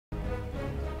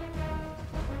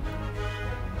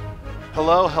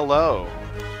Hello, hello,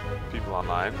 people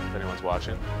online, if anyone's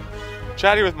watching.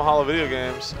 Chad here with Mahalo Video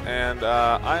Games, and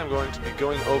I am going to be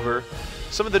going over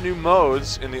some of the new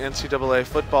modes in the NCAA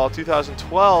Football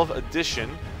 2012 edition.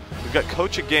 We've got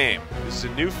Coach a Game. This is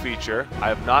a new feature. I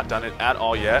have not done it at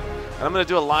all yet, and I'm going to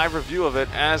do a live review of it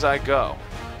as I go.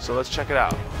 So let's check it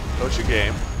out. Coach a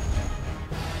Game.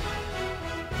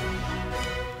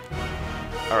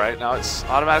 All right, now it's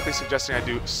automatically suggesting I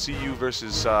do CU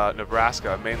versus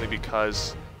Nebraska, mainly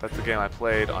because that's the game I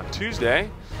played on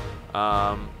Tuesday.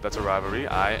 That's a rivalry.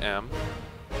 I am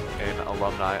an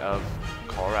alumni of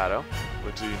Colorado.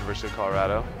 Went to the University of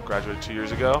Colorado. Graduated 2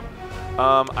 years ago.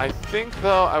 I think,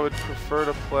 though, I would prefer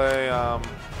to play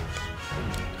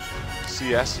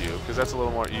CSU, because that's a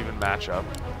little more even matchup.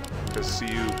 Because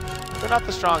CU, they're not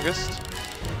the strongest.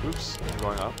 Oops, I'm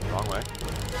going up, wrong way.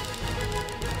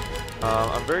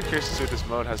 I'm very curious to see what this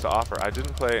mode has to offer. I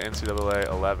didn't play NCAA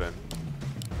 11,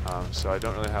 so I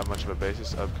don't really have much of a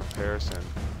basis of comparison.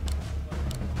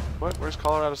 What? Where's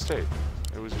Colorado State?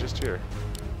 It was just here.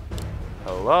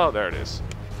 Hello, there it is.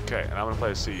 Okay, and I'm gonna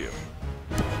play a CU.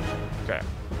 Okay.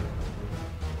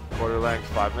 Quarter length,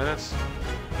 5 minutes.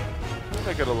 We'll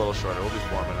make it a little shorter. We'll do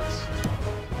 4 minutes.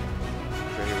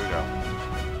 Okay, here we go.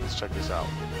 Let's check this out.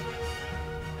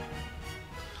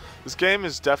 This game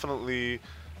is definitely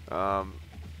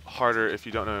harder if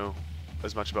you don't know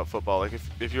as much about football. Like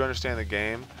if you understand the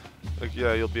game, like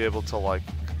yeah, you'll be able to like,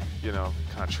 you know,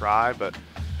 kind of try, but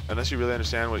unless you really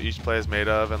understand what each play is made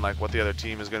of and like what the other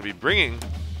team is going to be bringing,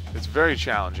 it's very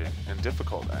challenging and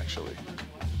difficult actually.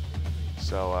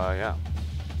 So yeah,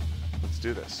 let's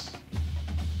do this.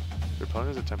 Your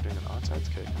opponent is attempting an onside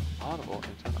kick, audible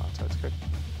into an onside kick.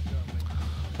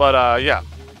 But yeah.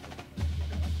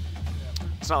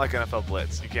 It's not like NFL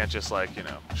Blitz. You can't just like, you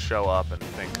know, show up and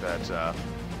think that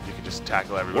you can just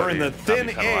tackle everybody. We're in the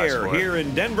thin air here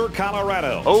in Denver,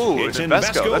 Colorado. Oh, it's in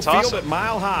Vesco. That's Field awesome. At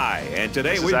Mile High, and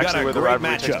today we've got a great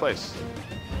matchup.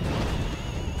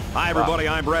 Hi, everybody.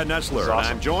 Wow. I'm Brad Nessler, and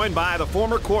I'm joined by the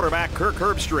former quarterback Kirk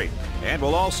Herbstreit, and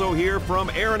we'll also hear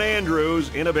from Aaron Andrews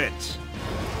in a bit.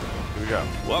 Here we go.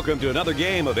 Welcome to another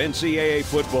game of NCAA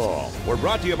football. We're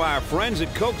brought to you by our friends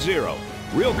at Coke Zero.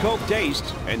 Real Coke taste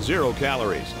and 0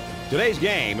 calories. Today's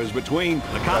game is between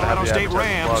the Colorado State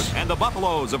Rams and the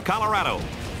Buffaloes of Colorado.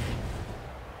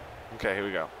 Okay, here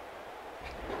we go.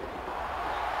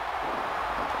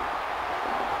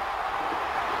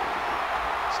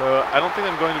 So I don't think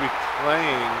I'm going to be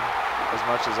playing as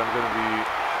much as I'm going to be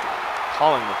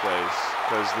calling the plays,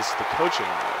 because this is the coaching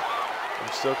mode. I'm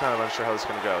still kind of unsure how this is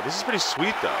going to go. This is pretty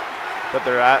sweet, though, that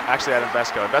they're actually at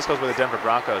Invesco. Invesco is where the Denver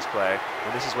Broncos play, and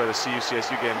this is where the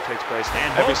CU-CSU game takes place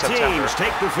every September. And both teams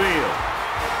take the field.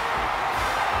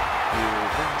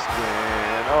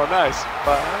 Oh, nice.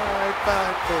 Fight,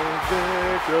 fight for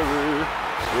victory.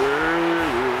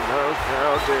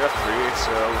 No defeat,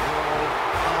 so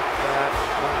that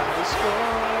might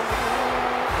score.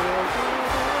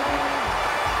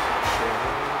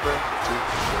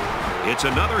 It's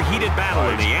another heated battle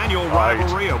in the annual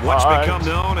rivalry of what's become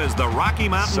known as the Rocky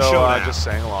Mountain Showdown. Just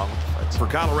sang along with the fights. For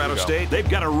Colorado State, they've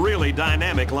got a really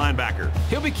dynamic linebacker.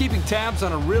 He'll be keeping tabs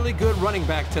on a really good running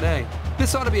back today.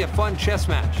 This ought to be a fun chess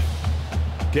match.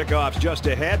 Kickoff's just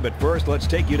ahead, but first let's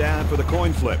take you down for the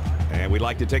coin flip. And we'd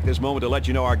like to take this moment to let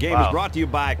you know our game is brought to you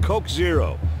by Coke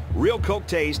Zero. Real Coke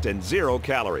taste and 0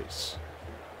 calories.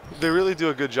 They really do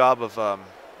a good job of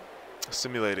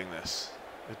simulating this.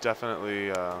 It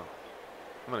definitely...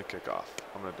 I'm going to kick off.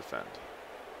 I'm going to defend.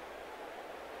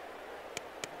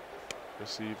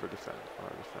 Receive or defend? I'm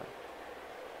going to defend.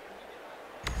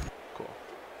 Cool.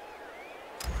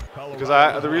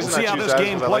 Because the reason we'll see I how choose this that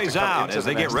game is I like plays to come out into as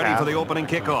they the get next ready half, for the opening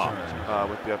kickoff.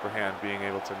 With the upper hand, being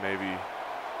able to maybe...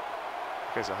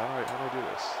 Okay, so how do I do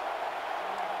this?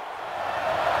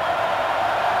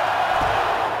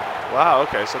 Wow,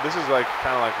 okay, so this is like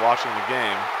kind of like watching the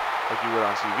game like you would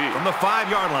on TV. From the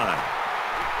 5-yard line.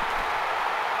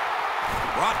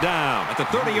 Brought down at the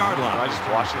 30-yard line. Am I just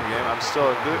watching the game? I'm still,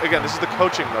 again, this is the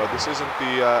coaching mode. This isn't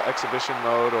the exhibition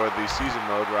mode or the season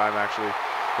mode where I'm actually,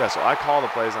 yeah, so I call the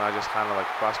plays and I just kind of like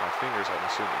cross my fingers, I'm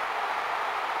assuming.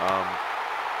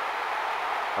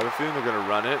 I have a feeling they're going to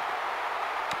run it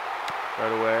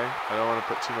right away. I don't want to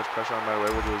put too much pressure on right away.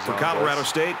 We'll do a zone For Colorado blitz.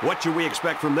 State, what should we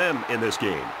expect from them in this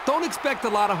game? Don't expect a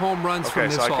lot of home runs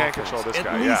from this so I can't offense. control this At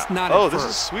guy. least not Oh, at this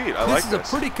first. is sweet. I like this. This is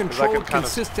a pretty controlled,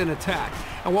 consistent attack.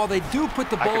 And while they do put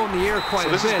the ball in the air quite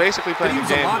a bit, is basically playing they use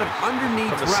the game a lot of underneath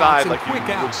from the routes side, and like quick you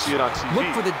would outs. see it on TV. Look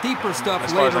for the deeper stuff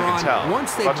as far later as I can tell. on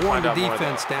once they've worn the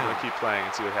defense down. I'm going to keep playing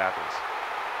and see what happens.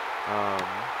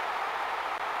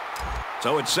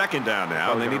 So it's second down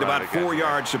now, and they need about 4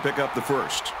 yards to pick up the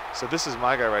first. So this is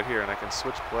my guy right here, and I can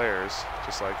switch players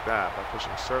just like that by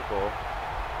pushing circle.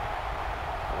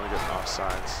 I want to get an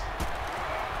offsides.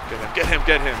 Get him,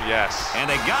 yes.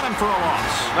 And they got him for a loss.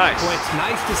 Nice. Well, it's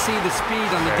nice to see the speed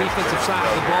on the defensive side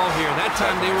of the ball here. That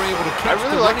time they were able to catch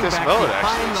the running back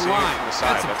behind the line.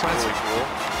 That's impressive. Really cool.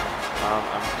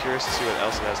 I'm curious to see what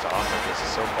else it has to offer. This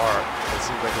is so far, it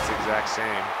seems like it's the exact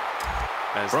same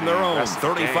as from their own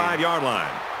 35-yard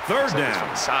line. Third down.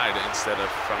 From the side instead of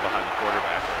from behind the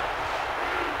quarterback.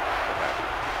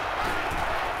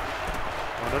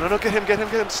 No, get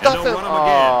him. Stuff him.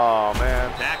 Oh,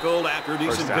 man. Tackled after a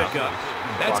decent pickup.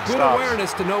 That's good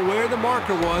awareness to know where the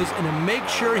marker was and to make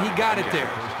sure he got it there.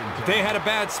 If they had a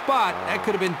bad spot, that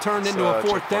could have been turned into a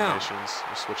fourth down.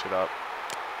 We'll switch it up.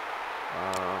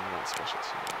 Not special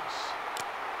teams.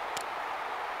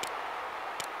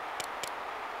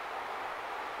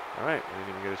 All right, we didn't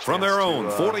even get a chance from their own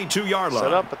 42-yard line.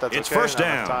 Set up, but that's it's okay. first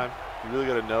down. Time. You really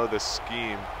got to know this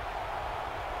scheme.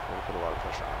 Got to put a lot of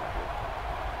pressure on him here.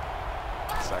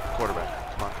 Sack the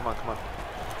quarterback. Come on.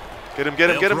 Get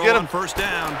him. First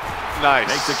down. Nice.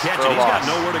 Makes the catch, and he's got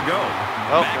nowhere to go.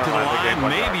 Oh, back to the line,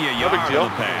 maybe a yard of the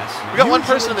pass. We got one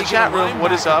person in the chat room.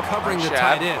 What is up? Covering the chat,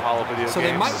 tight end. Mahalo Video So they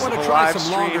Games. might want to This is try a live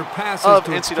some longer stream passes of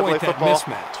to NCAA exploit that football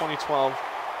mismatch. 2012.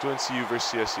 Do NCU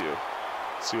versus CSU.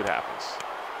 Let's see what happens.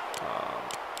 I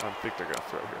don't think they're going to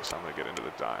throw here, so I'm going to get into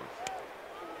the dime.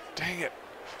 Dang it.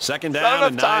 Second down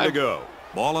and 9 to go.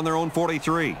 Ball on their own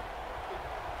 43.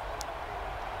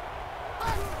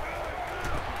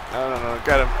 No.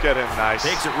 Get him. Nice.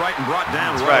 Takes it right and brought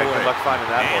down That's right right. away. Good luck finding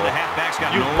that and hole. the halfback's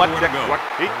got nowhere to go.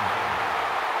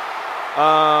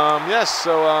 Yes,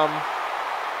 so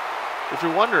if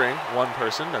you're wondering, one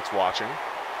person that's watching,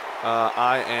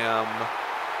 I am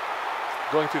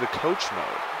going through the coach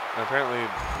mode. And apparently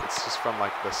it's just from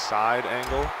like the side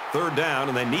angle. Third down,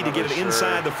 and they need to get it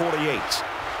inside the 48.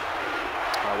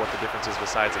 What the difference is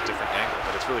besides a different angle,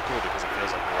 but it's really cool because it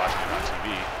feels like we're watching it on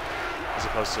TV as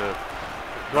opposed to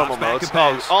normal modes.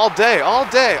 All day. No.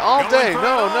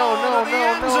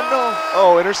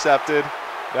 Oh, intercepted.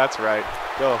 That's right.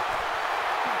 Go.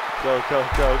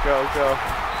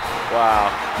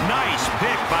 Wow. Nice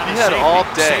pick by the he had safety. all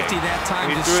day. Safety that time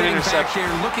he just sitting back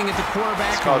there looking at the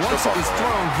quarterback, and once it was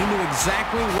thrown, he knew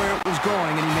exactly where it was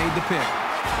going, and he made the pick.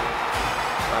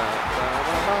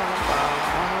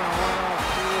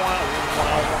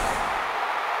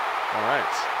 All right.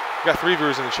 We got 3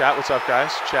 viewers in the chat. What's up,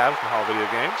 guys? Chad with Mahalo Video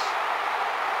Games.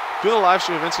 Doing a live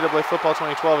stream of NCAA Football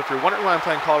 2012. If you're wondering why I'm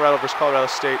playing Colorado versus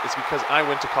Colorado State, it's because I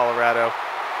went to Colorado,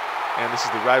 and this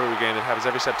is the rivalry game that happens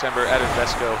every September at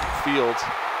Invesco Field.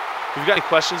 If you've got any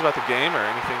questions about the game or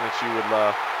anything that you would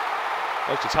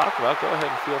like to talk about, go ahead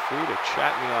and feel free to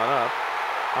chat me on up.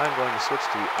 I'm going to switch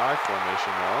to the I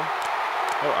formation now.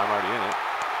 Oh, I'm already in it.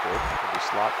 Good. We'll do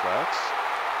slot flex.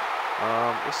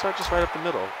 We'll start just right up the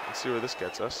middle and see where this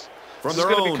gets us. From their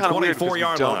own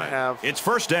 24-yard line. It's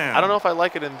first down. I don't know if I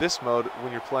like it in this mode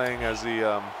when you're playing as the.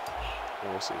 Well,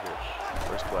 we'll see here.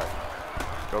 First play.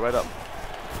 Go right up.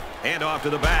 And off to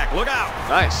the back. Look out.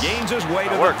 Nice. Gains his way to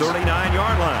the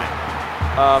 39-yard line.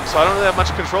 So I don't really have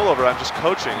much control over it. I'm just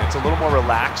coaching. It's a little more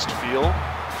relaxed feel.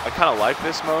 I kind of like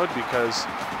this mode because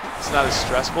it's not as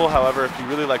stressful. However, if you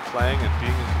really like playing and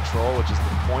being in control, which is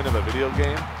the point of a video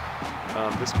game,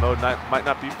 this mode might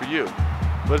not be for you.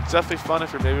 But it's definitely fun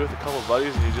if you're maybe with a couple of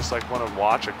buddies and you just like want to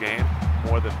watch a game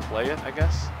more than play it, I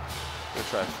guess. I'm going to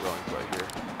try a throwing play here.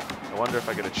 I wonder if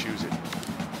I get to choose it.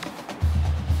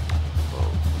 Whoa,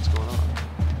 what's going on?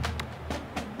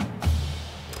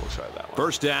 We'll try that one.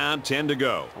 First down, 10 to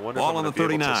go. Ball on the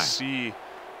 39.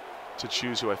 To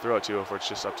choose who I throw it to, or if it's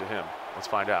just up to him. Let's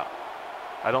find out.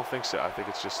 I don't think so. I think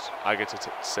it's just I get to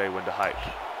say when to hike.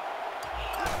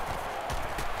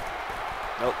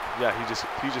 Nope. Yeah, he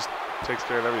just takes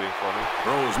care of everything for me.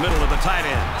 Throws middle of the tight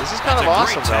end. This is kind of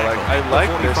awesome though. Like I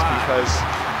like this because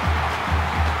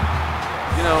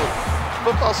you know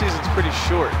football season's pretty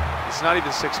short. It's not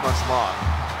even 6 months long,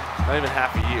 not even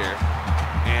half a year,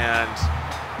 and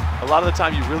a lot of the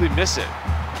time you really miss it.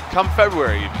 Come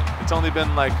February even, it's only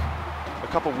been like a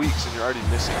couple weeks and you're already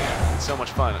missing it. It's so much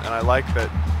fun, and I like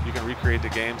that you can recreate the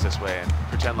games this way and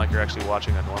pretend like you're actually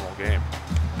watching a normal game.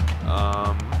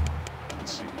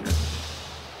 Let's see here.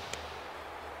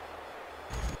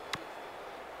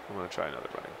 I'm going to try another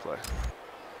running play.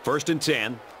 First and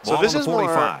 10. So this is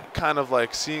more kind of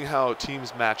like seeing how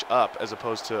teams match up as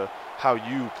opposed to how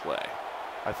you play.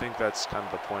 I think that's kind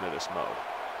of the point of this mode.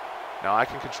 Now I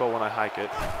can control when I hike it.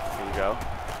 Here we go.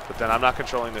 But then I'm not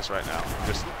controlling this right now. I'm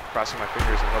just crossing my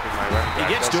fingers and hoping my running back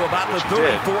He gets to about the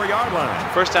 34-yard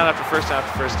line. First down after first down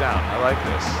after first down. I like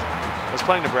this. I was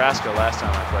playing Nebraska last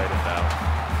time I played it though.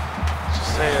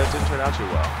 say it didn't turn out too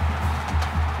well.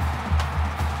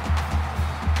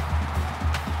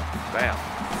 Bam.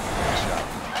 Nice shot.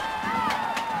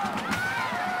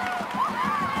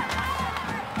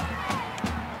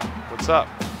 What's up?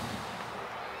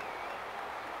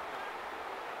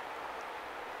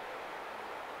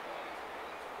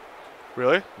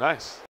 Really? Nice.